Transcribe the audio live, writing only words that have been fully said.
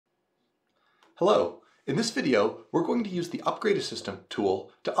Hello. In this video, we're going to use the Upgrade Assistant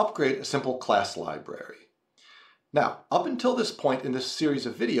tool to upgrade a simple class library. Now, up until this point in this series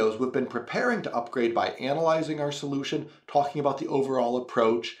of videos, we've been preparing to upgrade by analyzing our solution, talking about the overall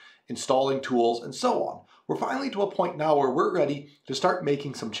approach, installing tools, and so on. We're finally to a point now where we're ready to start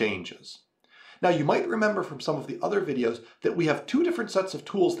making some changes. Now, you might remember from some of the other videos that we have two different sets of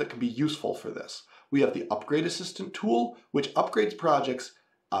tools that can be useful for this. We have the Upgrade Assistant tool, which upgrades projects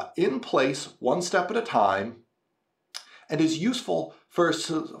in place, one step at a time, and is useful for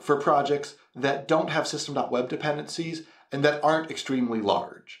projects that don't have system.web dependencies and that aren't extremely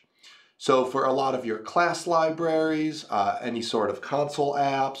large. So for a lot of your class libraries, any sort of console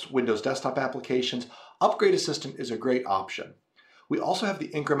apps, Windows desktop applications, Upgrade Assistant is a great option. We also have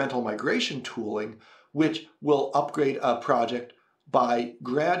the incremental migration tooling, which will upgrade a project by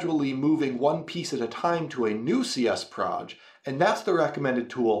gradually moving one piece at a time to a new CS proj, and that's the recommended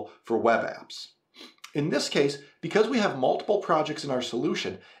tool for web apps. In this case, because we have multiple projects in our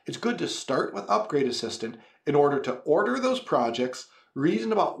solution, it's good to start with Upgrade Assistant in order to order those projects,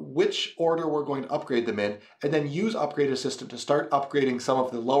 reason about which order we're going to upgrade them in, and then use Upgrade Assistant to start upgrading some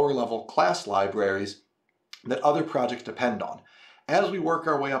of the lower level class libraries that other projects depend on. As we work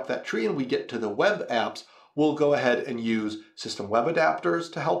our way up that tree and we get to the web apps, we'll go ahead and use system web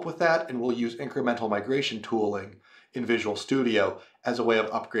adapters to help with that, and we'll use incremental migration tooling in Visual Studio as a way of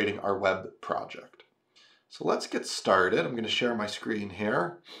upgrading our web project. So let's get started. I'm going to share my screen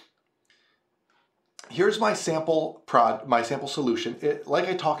here. Here's my sample solution. Like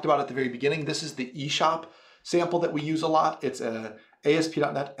I talked about at the very beginning, this is the eShop sample that we use a lot. It's a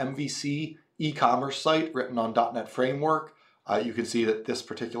ASP.NET MVC e-commerce site written on .NET Framework. You can see that this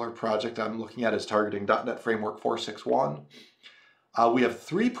particular project I'm looking at is targeting .NET Framework 4.6.1. We have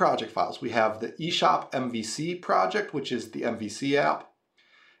three project files. We have the eShop MVC project, which is the MVC app.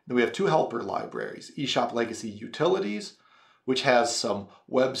 Then we have two helper libraries, eShop Legacy Utilities, which has some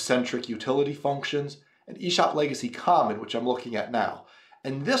web-centric utility functions, and eShop Legacy Common, which I'm looking at now.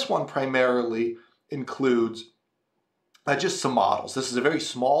 And this one primarily includes just some models. This is a very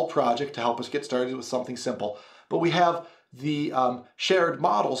small project to help us get started with something simple, but we have the shared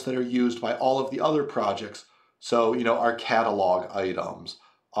models that are used by all of the other projects. So, our catalog items,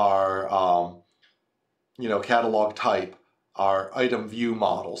 our, catalog type, our item view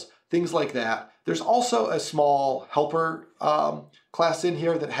models, things like that. There's also a small helper class in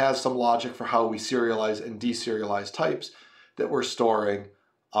here that has some logic for how we serialize and deserialize types that we're storing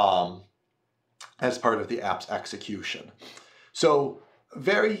as part of the app's execution. So,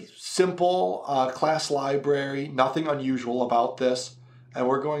 very simple class library, nothing unusual about this. And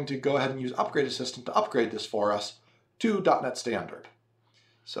we're going to go ahead and use Upgrade Assistant to upgrade this for us to .NET Standard.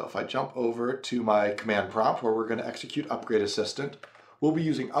 So if I jump over to my command prompt where we're going to execute Upgrade Assistant, we'll be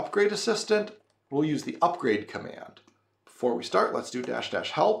using Upgrade Assistant. We'll use the upgrade command. Before we start, let's do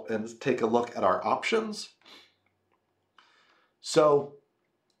 --help and take a look at our options. So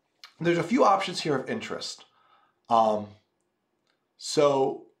there's a few options here of interest.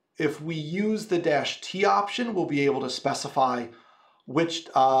 So if we use the -t option, we'll be able to specify which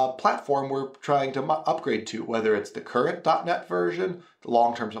platform we're trying to upgrade to, whether it's the current .NET version, the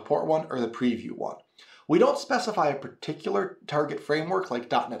long-term support one, or the preview one. We don't specify a particular target framework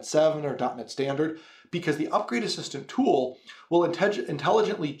like .NET 7 or .NET Standard because the Upgrade Assistant tool will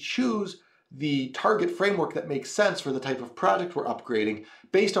intelligently choose the target framework that makes sense for the type of project we're upgrading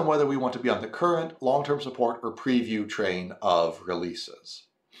based on whether we want to be on the current, long-term support, or preview train of releases.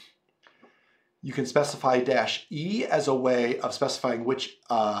 You can specify -e as a way of specifying which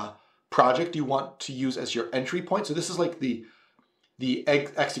project you want to use as your entry point. So this is like the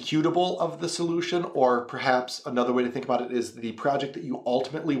executable of the solution, or perhaps another way to think about it is the project that you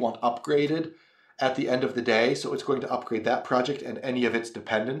ultimately want upgraded at the end of the day. So it's going to upgrade that project and any of its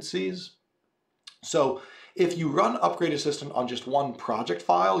dependencies. So if you run Upgrade Assistant on just one project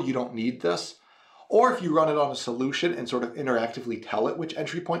file, you don't need this. Or if you run it on a solution and sort of interactively tell it which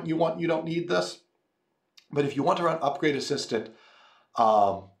entry point you want, you don't need this. But if you want to run Upgrade Assistant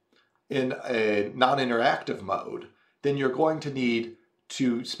in a non-interactive mode, then you're going to need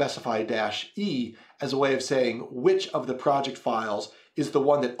to specify -e as a way of saying which of the project files is the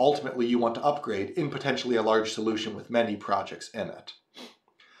one that ultimately you want to upgrade in potentially a large solution with many projects in it.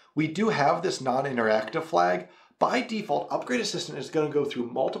 We do have this non-interactive flag. By default, Upgrade Assistant is going to go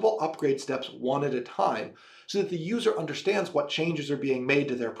through multiple upgrade steps one at a time so that the user understands what changes are being made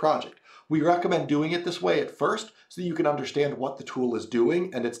to their project. We recommend doing it this way at first so that you can understand what the tool is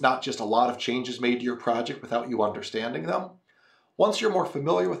doing and it's not just a lot of changes made to your project without you understanding them. Once you're more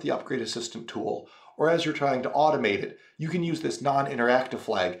familiar with the Upgrade Assistant tool, or as you're trying to automate it, you can use this non-interactive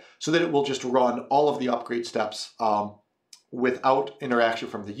flag so that it will just run all of the upgrade steps without interaction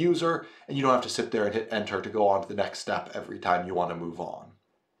from the user, and you don't have to sit there and hit enter to go on to the next step every time you want to move on.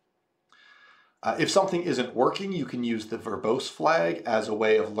 If something isn't working, you can use the verbose flag as a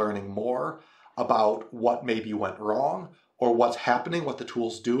way of learning more about what maybe went wrong or what's happening, what the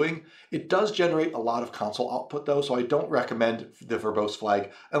tool's doing. It does generate a lot of console output though, so I don't recommend the verbose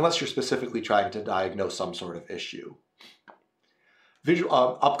flag unless you're specifically trying to diagnose some sort of issue.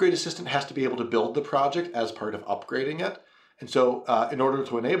 Upgrade Assistant has to be able to build the project as part of upgrading it. And so in order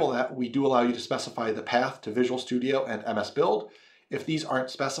to enable that, we do allow you to specify the path to Visual Studio and MS Build. If these aren't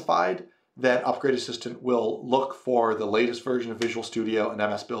specified, then Upgrade Assistant will look for the latest version of Visual Studio and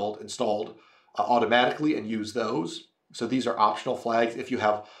MS Build installed automatically and use those. So these are optional flags if you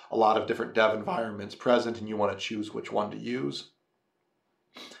have a lot of different dev environments present and you want to choose which one to use.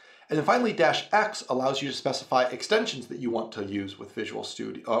 And then finally, -X allows you to specify extensions that you want to use with Visual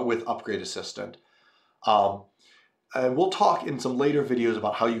Studio, with Upgrade Assistant. And we'll talk in some later videos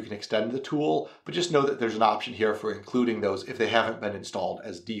about how you can extend the tool, but just know that there's an option here for including those if they haven't been installed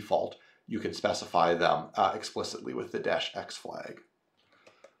as default. You can specify them explicitly with the -X flag.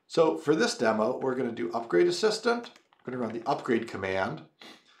 So for this demo, we're going to do Upgrade Assistant. We're going to run the upgrade command.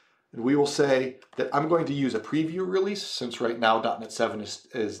 And we will say that I'm going to use a preview release since right now .NET 7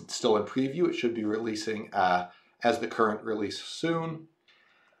 is still in preview. It should be releasing as the current release soon.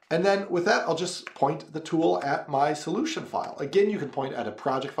 And then with that, I'll just point the tool at my solution file. Again, you can point at a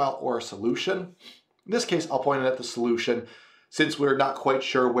project file or a solution. In this case, I'll point it at the solution since we're not quite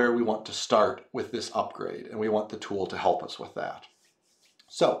sure where we want to start with this upgrade, and we want the tool to help us with that.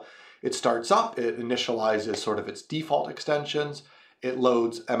 So it starts up, it initializes sort of its default extensions, it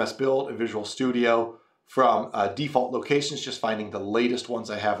loads MS Build and Visual Studio from default locations, just finding the latest ones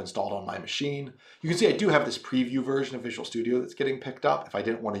I have installed on my machine. You can see I do have this preview version of Visual Studio that's getting picked up. If I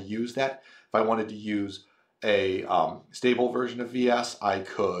didn't want to use that, if I wanted to use a stable version of VS, I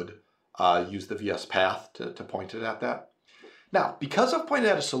could use the VS path to point it at that. Now, because I've pointed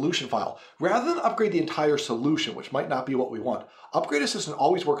at a solution file, rather than upgrade the entire solution, which might not be what we want, Upgrade Assistant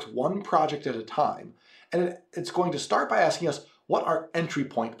always works one project at a time. And it's going to start by asking us what our entry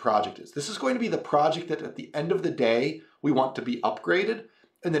point project is. This is going to be the project that at the end of the day, we want to be upgraded.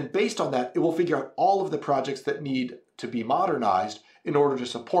 And then based on that, it will figure out all of the projects that need to be modernized in order to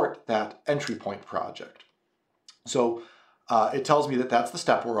support that entry point project. So it tells me that that's the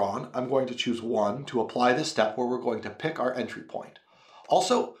step we're on. I'm going to choose one to apply this step where we're going to pick our entry point.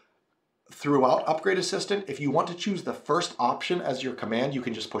 Also, throughout Upgrade Assistant, if you want to choose the first option as your command, you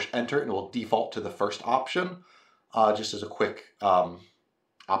can just push enter and it will default to the first option, just as a quick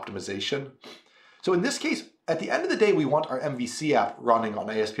optimization. So in this case, at the end of the day, we want our MVC app running on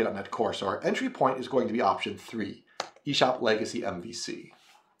ASP.NET Core. So our entry point is going to be option 3, eShop Legacy MVC.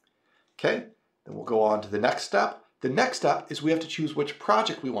 Okay, then we'll go on to the next step. The next step is we have to choose which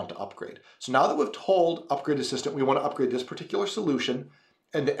project we want to upgrade. So now that we've told Upgrade Assistant we want to upgrade this particular solution,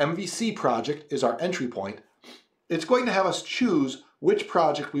 and the MVC project is our entry point, it's going to have us choose which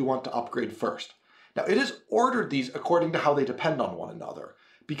project we want to upgrade first. Now it has ordered these according to how they depend on one another.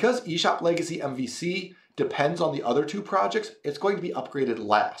 Because eShop Legacy MVC depends on the other two projects, it's going to be upgraded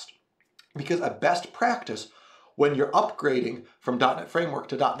last. Because a best practice when you're upgrading from .NET Framework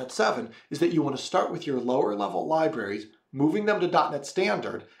to .NET 7 is that you want to start with your lower level libraries, moving them to .NET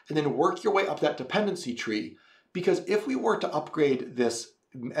Standard, and then work your way up that dependency tree. Because if we were to upgrade this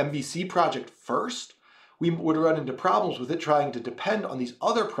MVC project first, we would run into problems with it trying to depend on these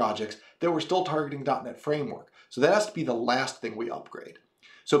other projects that were still targeting .NET Framework. So that has to be the last thing we upgrade.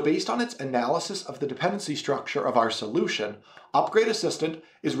 So based on its analysis of the dependency structure of our solution, Upgrade Assistant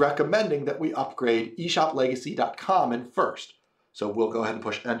is recommending that we upgrade eShopLegacy.com in first. So we'll go ahead and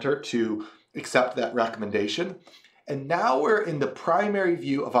push enter to accept that recommendation. And now we're in the primary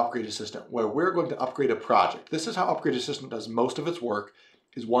view of Upgrade Assistant, where we're going to upgrade a project. This is how Upgrade Assistant does most of its work,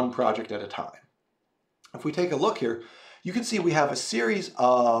 is one project at a time. If we take a look here, you can see we have a series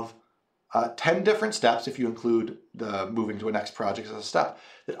of 10 different steps, if you include the moving to a next project as a step,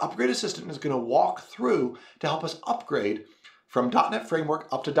 that Upgrade Assistant is going to walk through to help us upgrade from .NET Framework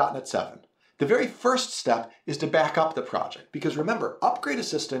up to .NET 7. The very first step is to back up the project, because remember, Upgrade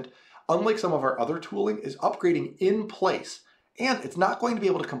Assistant, unlike some of our other tooling, is upgrading in place, and it's not going to be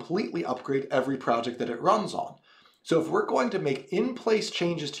able to completely upgrade every project that it runs on. So if we're going to make in-place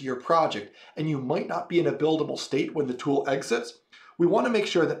changes to your project, and you might not be in a buildable state when the tool exits, we want to make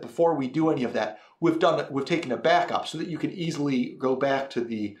sure that before we do any of that, we've taken a backup so that you can easily go back to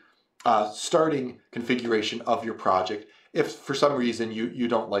the starting configuration of your project if for some reason you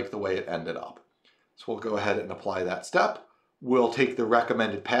don't like the way it ended up. So we'll go ahead and apply that step. We'll take the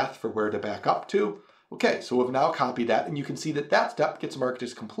recommended path for where to back up to. Okay, so we've now copied that, and you can see that that step gets marked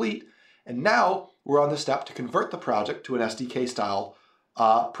as complete. And now we're on the step to convert the project to an SDK style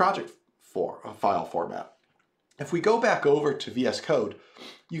project file format. If we go back over to VS Code,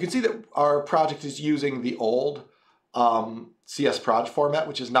 you can see that our project is using the old CS project format,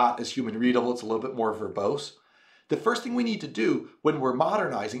 which is not as human readable. It's a little bit more verbose. The first thing we need to do when we're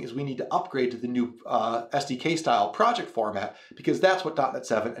modernizing is we need to upgrade to the new SDK style project format, because that's what .NET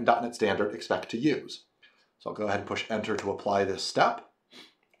 7 and .NET Standard expect to use. So I'll go ahead and push enter to apply this step.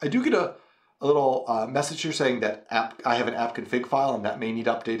 I do get a little message here saying that I have an app config file and that may need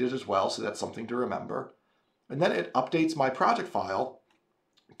updated as well, so that's something to remember. And then it updates my project file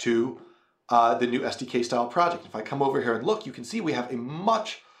to the new SDK style project. If I come over here and look, you can see we have a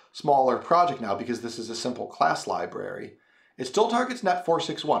much smaller project now because this is a simple class library. It still targets .NET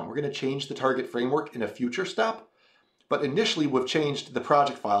 4.6.1. We're going to change the target framework in a future step, but initially we've changed the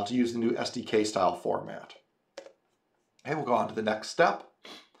project file to use the new SDK style format. Okay, we'll go on to the next step.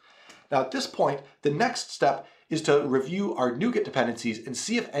 Now at this point, the next step is to review our NuGet dependencies and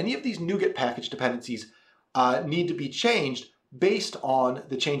see if any of these NuGet package dependencies need to be changed based on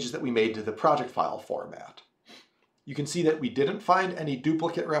the changes that we made to the project file format. You can see that we didn't find any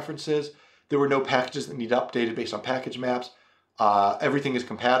duplicate references. There were no packages that need updated based on package maps. Everything is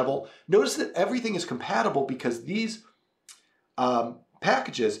compatible. Notice that everything is compatible because these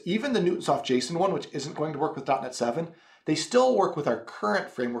packages, even the Newtonsoft JSON one, which isn't going to work with .NET 7, they still work with our current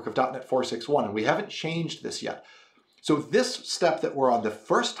framework of .NET 4.6.1, and we haven't changed this yet. So this step that we're on, the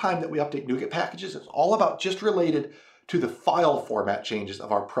first time that we update NuGet packages, is all about just related to the file format changes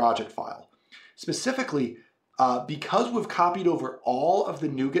of our project file. Specifically, because we've copied over all of the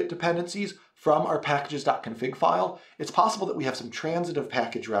NuGet dependencies from our packages.config file, it's possible that we have some transitive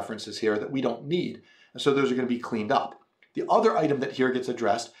package references here that we don't need, and so those are going to be cleaned up. The other item that here gets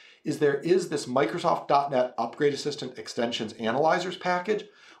addressed is there is this Microsoft.NET Upgrade Assistant Extensions Analyzers package,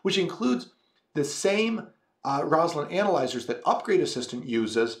 which includes the same Roslyn analyzers that Upgrade Assistant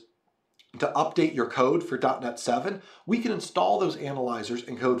uses to update your code for .NET 7. We can install those analyzers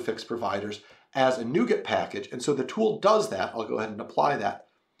and code fix providers as a NuGet package, and so the tool does that. I'll go ahead and apply that.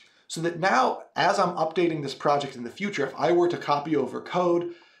 So that now, as I'm updating this project in the future, if I were to copy over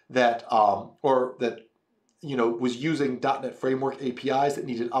code that was using .NET Framework APIs that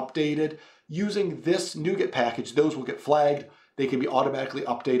needed updated, using this NuGet package, those will get flagged. They can be automatically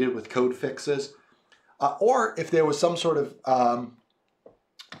updated with code fixes. Or if there was some sort of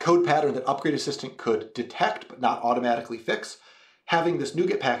code pattern that Upgrade Assistant could detect but not automatically fix, having this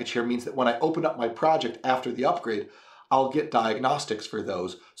NuGet package here means that when I open up my project after the upgrade, I'll get diagnostics for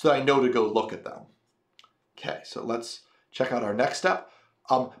those so that I know to go look at them. Okay, so let's check out our next step.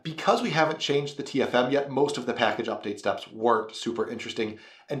 Because we haven't changed the TFM yet, most of the package update steps weren't super interesting,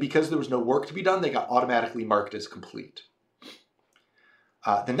 and because there was no work to be done, they got automatically marked as complete.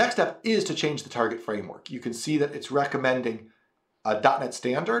 The next step is to change the target framework. You can see that it's recommending .NET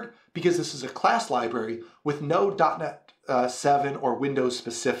Standard because this is a class library with no .NET 7 or Windows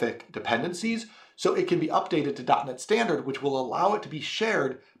specific dependencies, so it can be updated to .NET Standard, which will allow it to be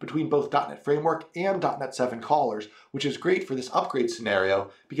shared between both .NET Framework and .NET 7 callers, which is great for this upgrade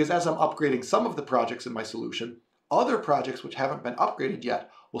scenario because as I'm upgrading some of the projects in my solution, other projects which haven't been upgraded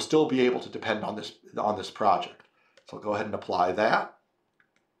yet will still be able to depend on this project. So I'll go ahead and apply that.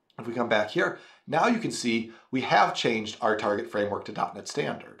 If we come back here, now you can see we have changed our target framework to .NET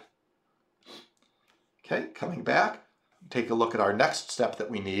Standard. Okay, coming back, take a look at our next step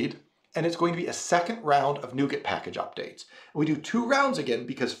that we need, and it's going to be a second round of NuGet package updates. And we do 2 rounds again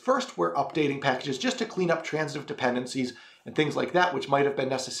because first we're updating packages just to clean up transitive dependencies and things like that, which might have been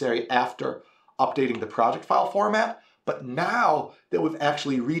necessary after updating the project file format. But now that we've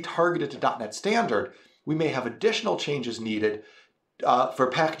actually retargeted to .NET Standard, we may have additional changes needed for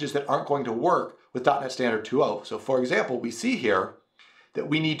packages that aren't going to work with .NET Standard 2.0. So for example, we see here that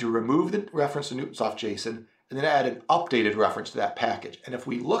we need to remove the reference to Newtonsoft JSON and then add an updated reference to that package. And if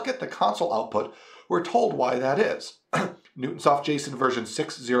we look at the console output, we're told why that is. Newtonsoft JSON version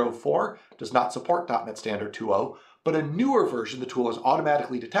 6.04 does not support .NET Standard 2.0, but a newer version, the tool has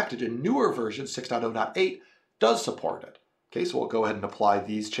automatically detected, a newer version 6.0.8 does support it. Okay, so we'll go ahead and apply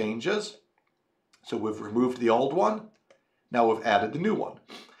these changes. So we've removed the old one, now we've added the new one.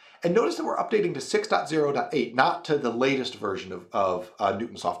 And notice that we're updating to 6.0.8, not to the latest version of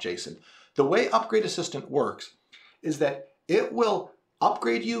Newtonsoft JSON. The way Upgrade Assistant works is that it will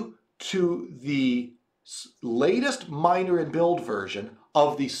upgrade you to the latest minor and build version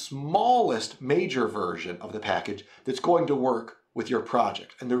of the smallest major version of the package that's going to work with your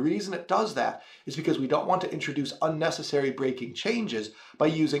project. And the reason it does that is because we don't want to introduce unnecessary breaking changes by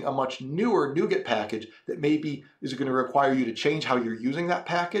using a much newer NuGet package that maybe is going to require you to change how you're using that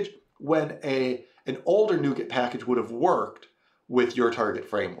package when an older NuGet package would have worked with your target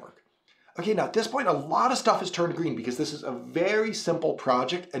framework. Okay, now at this point, a lot of stuff has turned green because this is a very simple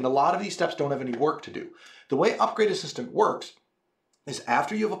project and a lot of these steps don't have any work to do. The way Upgrade Assistant works is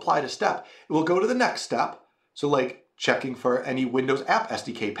after you've applied a step, it will go to the next step. So like checking for any Windows App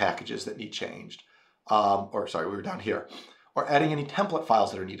SDK packages that need changed. We were down here. Or adding any template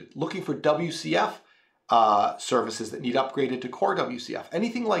files that are needed. Looking for WCF services that need upgraded to core WCF.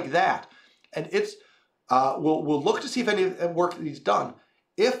 Anything like that. And we'll look to see if any of the work that he's done.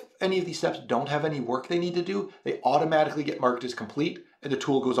 If any of these steps don't have any work they need to do, they automatically get marked as complete and the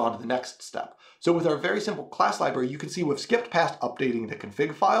tool goes on to the next step. So with our very simple class library, you can see we've skipped past updating the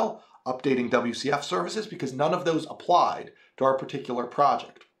config file, updating WCF services, because none of those applied to our particular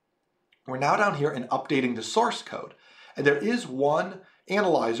project. We're now down here and updating the source code. And there is one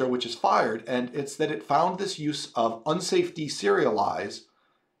analyzer which is fired, and it's that it found this use of unsafe deserialize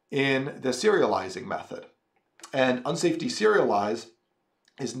in the serializing method. And unsafe deserialize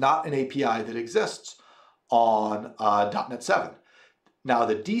is not an API that exists on .NET 7. Now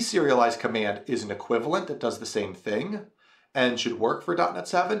the deserialize command is an equivalent that does the same thing and should work for .NET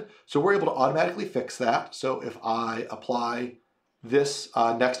 7. So we're able to automatically fix that. So if I apply this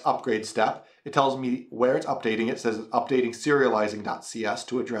next upgrade step, it tells me where it's updating. It says it's updating serializing.cs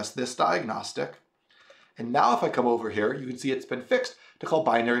to address this diagnostic. And now if I come over here, you can see it's been fixed to call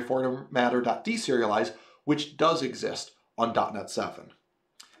binary formatter.deserialize, which does exist on .NET 7.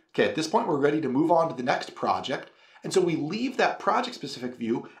 Okay, at this point, we're ready to move on to the next project. And so we leave that project-specific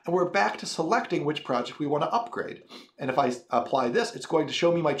view, and we're back to selecting which project we want to upgrade. And if I apply this, it's going to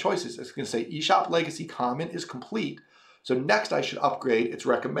show me my choices. It's going to say eShop Legacy Common is complete. So next I should upgrade, it's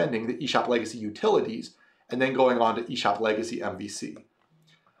recommending the eShop Legacy Utilities, and then going on to eShop Legacy MVC.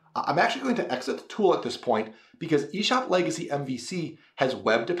 I'm actually going to exit the tool at this point because eShop Legacy MVC has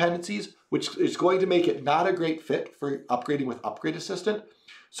web dependencies, which is going to make it not a great fit for upgrading with Upgrade Assistant.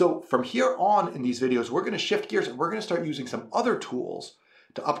 So from here on in these videos, we're going to shift gears and we're going to start using some other tools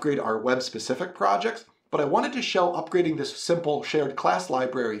to upgrade our web-specific projects. But I wanted to show upgrading this simple shared class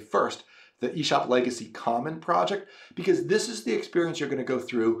library first, the eShop Legacy Common project, because this is the experience you're going to go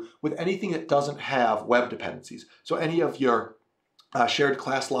through with anything that doesn't have web dependencies. So any of your shared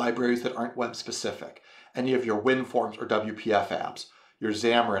class libraries that aren't web-specific, any of your WinForms or WPF apps, your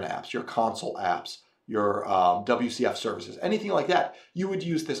Xamarin apps, your console apps, your WCF services, anything like that, you would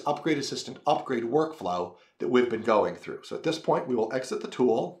use this Upgrade Assistant upgrade workflow that we've been going through. So at this point, we will exit the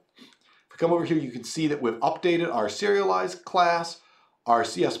tool. If we come over here, you can see that we've updated our serialized class. Our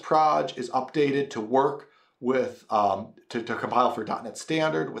CSproj is updated to work with, to compile for .NET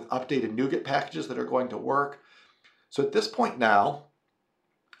Standard with updated NuGet packages that are going to work. So at this point now,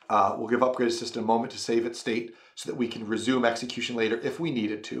 we'll give Upgrade Assistant a moment to save its state so that we can resume execution later if we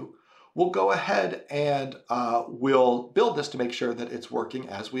needed to. We'll go ahead and we'll build this to make sure that it's working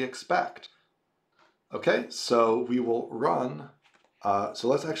as we expect. Okay, so we will run. So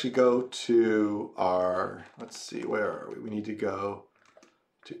let's actually go to our, let's see, where are we? We need to go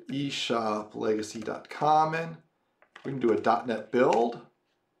to eshoplegacy.common. We can do a .NET build.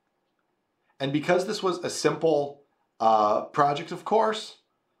 And because this was a simple project, of course,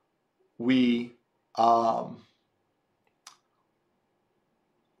 we are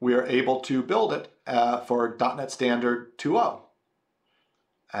able to build it for .NET Standard 2.0.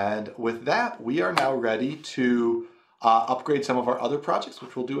 And with that, we are now ready to upgrade some of our other projects,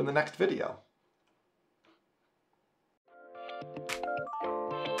 which we'll do in the next video.